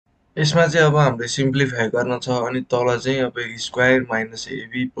यसमा चाहिँ अब हामीले सिम्प्लिफाई गर्न छ अनि तल चाहिँ अब square minus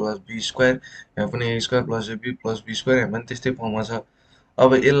AB plus be square यहाँ पनि ए square plus AB plus be square यहाँ पनि त्यस्तै फर्ममा छ।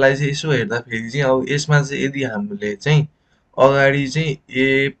 अब यसलाई चाहिँ यसो हेर्दाखेरि चाहिँ अब यसमा चाहिँ यदि हामीले चाहिँ अगाडि चाहिँ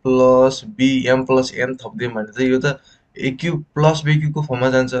ए plus be am plus an थप्दियौँ भने चाहिँ यो त ए क्युब प्लस बी क्युबको फर्ममा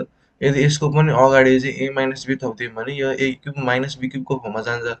जान्छ। यदि यसको पनि अगाडि चाहिँ ए माइनस बी थप्दियौँ भने यो ए क्युब माइनस बी क्युबको फर्ममा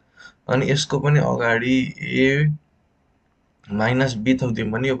जान्छ। अनि यसको पनि अगाडि ए माइनस बी थप्दियौँ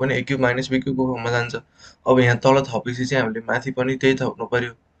भने यो पनि ए क्युब माइनस बी क्युबको फर्ममा जान्छ। अब यहाँ तल थपेपछि चाहिँ हामीले माथि पनि त्यही थप्नु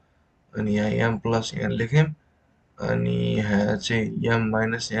पर्यो। अनि यहाँ एम प्लस एन लेख्यौँ अनि यहाँ चाहिँ एम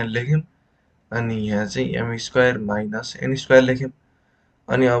माइनस एन लेख्यौँ अनि यहाँ चाहिँ am square minus an square लेख्यौँ।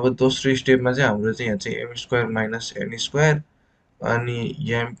 अनि अब दोस्रो स्टेपमा चाहिँ हाम्रो चाहिँ यहाँ चाहिँ am square minus an square अनि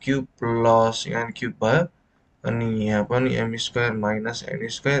am cube plus an cube भयो। अनि यहाँ पनि am square minus an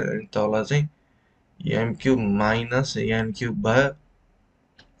square अनि तल चाहिँ am cube minus an cube भयो।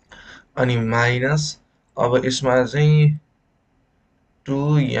 अनि माइनस अब यसमा चाहिँ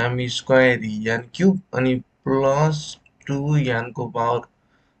 2m स्क्वायर n क्युब अनि प्लस 2n को पावर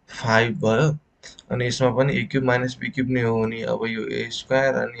 5 भयो। अनि यसमा पनि ए क्युब माइनस बी क्युब नै हो नि अब यो ए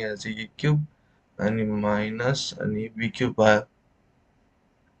स्क्वायर अनि यहाँ चाहिँ ए क्युब अनि माइनस अनि बी क्युब भयो।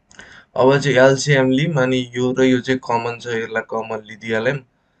 अब चाहिँ एलसिएम लिम अनि यो र यो चाहिँ कमन छ यसलाई कमन लिइदिइहाल्यौँ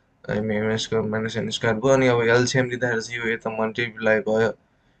अनि am square minus an square भयो। अनि अब एलसिएम लिँदाखेरि चाहिँ यो यता मल्टिप्लाई भयो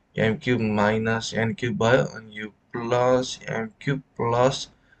am cube minus an cube भयो अनि यो plus am cube plus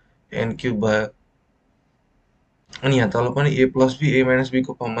an cube भयो। अनि यहाँ तल पनि ए प्लस बी ए माइनस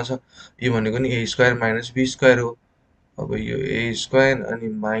बीको फर्ममा छ। यो भनेको नि ए स्क्वायर माइनस बी स्क्वायर हो। अब यो ए स्क्वायर अनि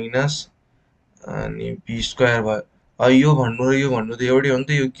माइनस अनि बी स्क्वायर भयो। अब यो भन्नु र यो भन्नु त एउटै हो नि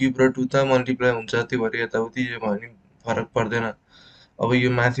त यो क्युब र टू त मल्टिप्लाई हुन्छ त्यही भएर यताउति यो भयो भने फरक पर्दैन। अब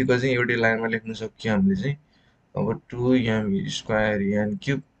यो माथिको चाहिँ एउटै लाइनमा लेख्न सक्यो हामीले चाहिँ अब 2m square an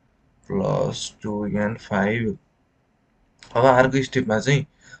cube plus 2n5। अब अर्को स्टेपमा चाहिँ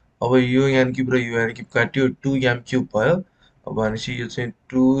अब यो एन क्युब र यो एन क्युब काट्यो 2m क्युब भयो। अब भनेपछि यो चाहिँ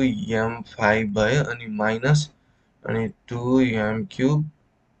 2m5 भयो अनि माइनस अनि 2m क्युब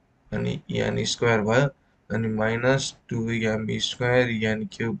अनि एन स्क्वायर भयो अनि minus 2m square an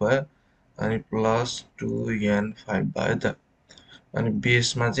cube भयो अनि प्लस 2n5 भयो त। अनि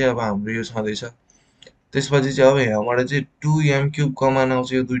बेसमा चाहिँ अब हाम्रो यो छँदैछ। त्यसपछि चाहिँ अब यहाँबाट चाहिँ 2m क्युब कमान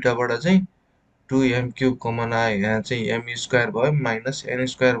आउँछ यो दुइटाबाट चाहिँ 2m क्युब कमन आयो यहाँ चाहिँ एम स्क्वायर भयो माइनस एन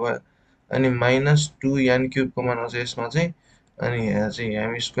स्क्वायर भयो अनि माइनस 2n क्युब कमन आउँछ यसमा चाहिँ अनि यहाँ चाहिँ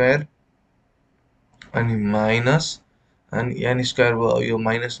एम स्क्वायर अनि माइनस अनि एन स्क्वायर भयो। यो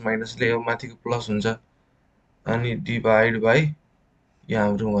माइनस माइनसले यो माथिको प्लस हुन्छ अनि डिभाइड बाई यहाँ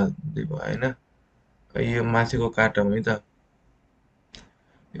हाम्रोमा होइन यो माथिको काटौँ है त।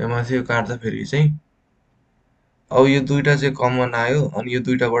 यो माथिको काट्दाखेरि चाहिँ अब यो दुइटा चाहिँ कमन आयो अनि यो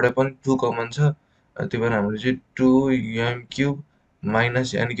दुइटाबाट पनि 2 कमन छ त्यही भएर हामीले चाहिँ 2m cube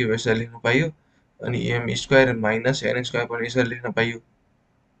minus an cube यसरी लेख्न पाइयो अनि am square minus an square पनि यसरी लेख्न पाइयो।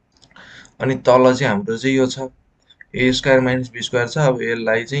 अनि तल चाहिँ हाम्रो चाहिँ यो छ ए स्क्वायर माइनस बी स्क्वायर छ। अब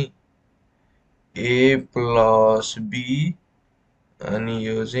यसलाई चाहिँ ए प्लस बी अनि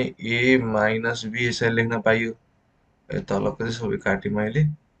यो चाहिँ ए माइनस बी यसरी लेख्न पाइयो। तलको चाहिँ सबै काटेँ मैले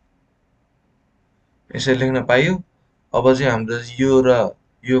यसरी लेख्न पाइयो। अब चाहिँ हाम्रो यो र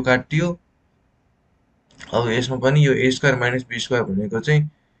यो काटियो। अब यसमा पनि यो ए स्क्वायर माइनस बी स्क्वायर भनेको चाहिँ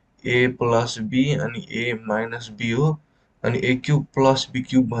ए प्लस बी अनि ए माइनस बी हो अनि ए क्युब प्लस बी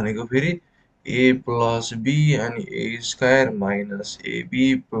क्युब भनेको फेरि ए प्लस बी अनि ए square minus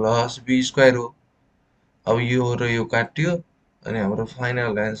AB plus be square हो। अब यो र यो काटियो अनि हाम्रो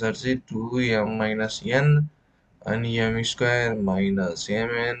फाइनल एन्सर चाहिँ 2m माइनस एन अनि am square minus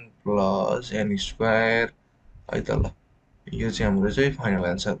MN plus an square है त ल। यो चाहिँ हाम्रो चाहिँ फाइनल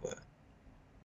एन्सर भयो।